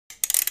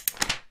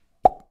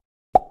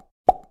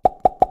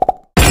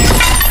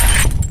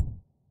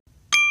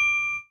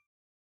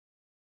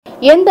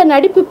எந்த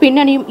நடிப்பு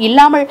பின்னணியும்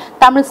இல்லாமல்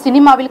தமிழ்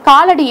சினிமாவில்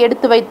காலடி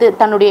எடுத்து வைத்து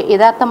தன்னுடைய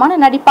யதார்த்தமான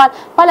நடிப்பால்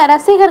பல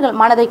ரசிகர்கள்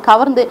மனதை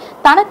கவர்ந்து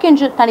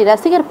தனக்கென்று தனி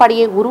ரசிகர்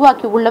படையை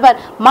உருவாக்கி உள்ளவர்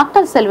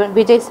மக்கள் செல்வன்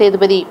விஜய்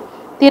சேதுபதி.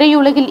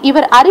 திரையுலகில்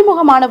இவர்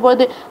அறிமுகமான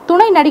போது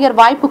துணை நடிகர்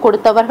வாய்ப்பு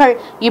கொடுத்தவர்கள்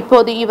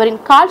இப்போது இவரின்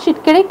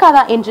கால்ஷீட்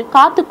கிடைக்காதா என்று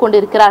காத்து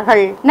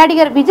கொண்டிருக்கிறார்கள்.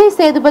 நடிகர் விஜய்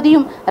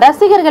சேதுபதியும்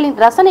ரசிகர்களின்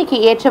ரசனைக்கு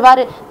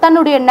ஏற்றவாறு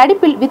தன்னுடைய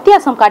நடிப்பில்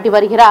வித்தியாசம் காட்டி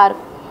வருகிறார்.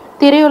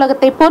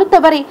 திரையுலகத்தை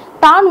பொறுத்தவரை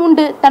தான்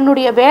உண்டு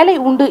தன்னுடைய வேலை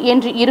உண்டு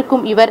என்று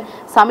இருக்கும் இவர்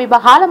சமீப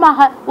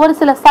காலமாக ஒரு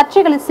சில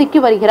சர்ச்சைகளில்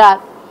சிக்கி வருகிறார்.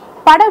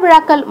 பட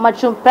விழாக்கள்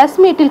மற்றும் பிரஸ்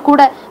மீட்டில்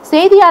கூட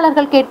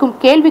செய்தியாளர்கள் கேட்கும்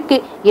கேள்விக்கு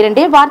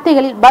 2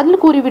 வார்த்தைகளில்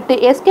பதில் கூறிவிட்டு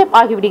எஸ்கேப்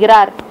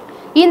ஆகிவிடுகிறார்.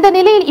 இந்த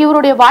நிலையில்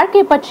இவருடைய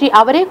வாழ்க்கை பற்றி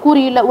அவரே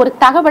கூறியுள்ள ஒரு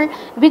தகவல்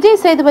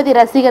விஜய் சேதுபதி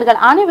ரசிகர்கள்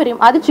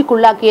அனைவரையும்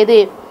அதிர்ச்சிக்குள்ளாக்கியது.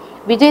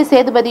 விஜய்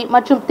சேதுபதி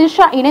மற்றும்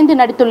த்ரிஷா இணைந்து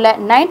நடித்துள்ள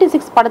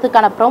 96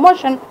 படத்துக்கான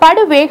ப்ரமோஷன்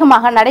படு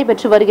வேகமாக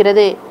நடைபெற்று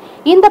வருகிறது.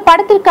 இந்த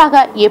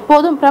படத்திற்காக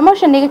எப்போதும்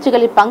ப்ரமோஷன்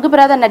நிகழ்ச்சிகளில் பங்கு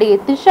பெறாத நடிகை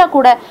த்ரிஷா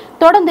கூட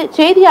தொடர்ந்து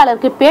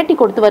செய்தியாளருக்கு பேட்டி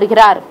கொடுத்து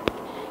வருகிறார்.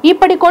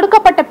 இப்படி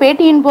கொடுக்கப்பட்ட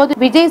பேட்டியின் போது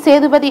விஜய்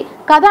சேதுபதி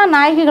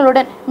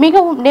கதாநாயகிகளுடன்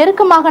மிகவும்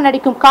நெருக்கமாக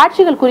நடிக்கும்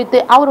காட்சிகள் குறித்து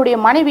அவருடைய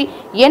மனைவி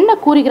என்ன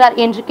கூறுகிறார்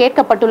என்று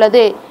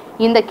கேட்கப்பட்டுள்ளது.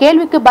 இந்த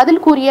கேள்விக்கு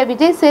பதில் கூறிய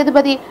விஜய்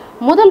சேதுபதி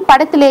முதல்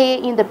படத்திலேயே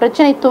இந்த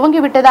பிரச்சனை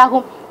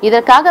துவங்கிவிட்டதாகும்.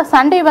 இதற்காக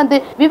சண்டை வந்து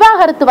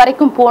விவாகரத்து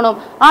வரைக்கும் போனோம்.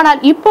 ஆனால்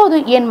இப்போது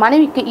என்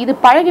மனைவிக்கு இது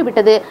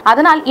பழகிவிட்டது.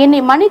 அதனால்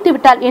என்னை மன்னித்து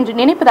விட்டால் என்று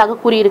நினைப்பதாக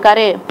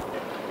கூறியிருக்காரு.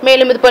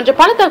 மேலும் இது போன்ற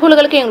பல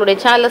தகவல்களுக்கு எங்களுடைய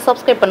சேனலை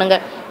சப்ஸ்கிரைப் பண்ணுங்க.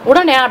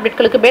 உடனே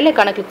அப்டேட்களுக்கு பெல்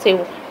ஐகானை கிளிக்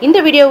செய்வோம். இந்த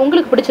வீடியோ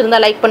உங்களுக்கு பிடிச்சிருந்தா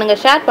லைக் பண்ணுங்க,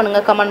 ஷேர் பண்ணுங்க,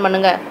 கமெண்ட்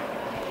பண்ணுங்க.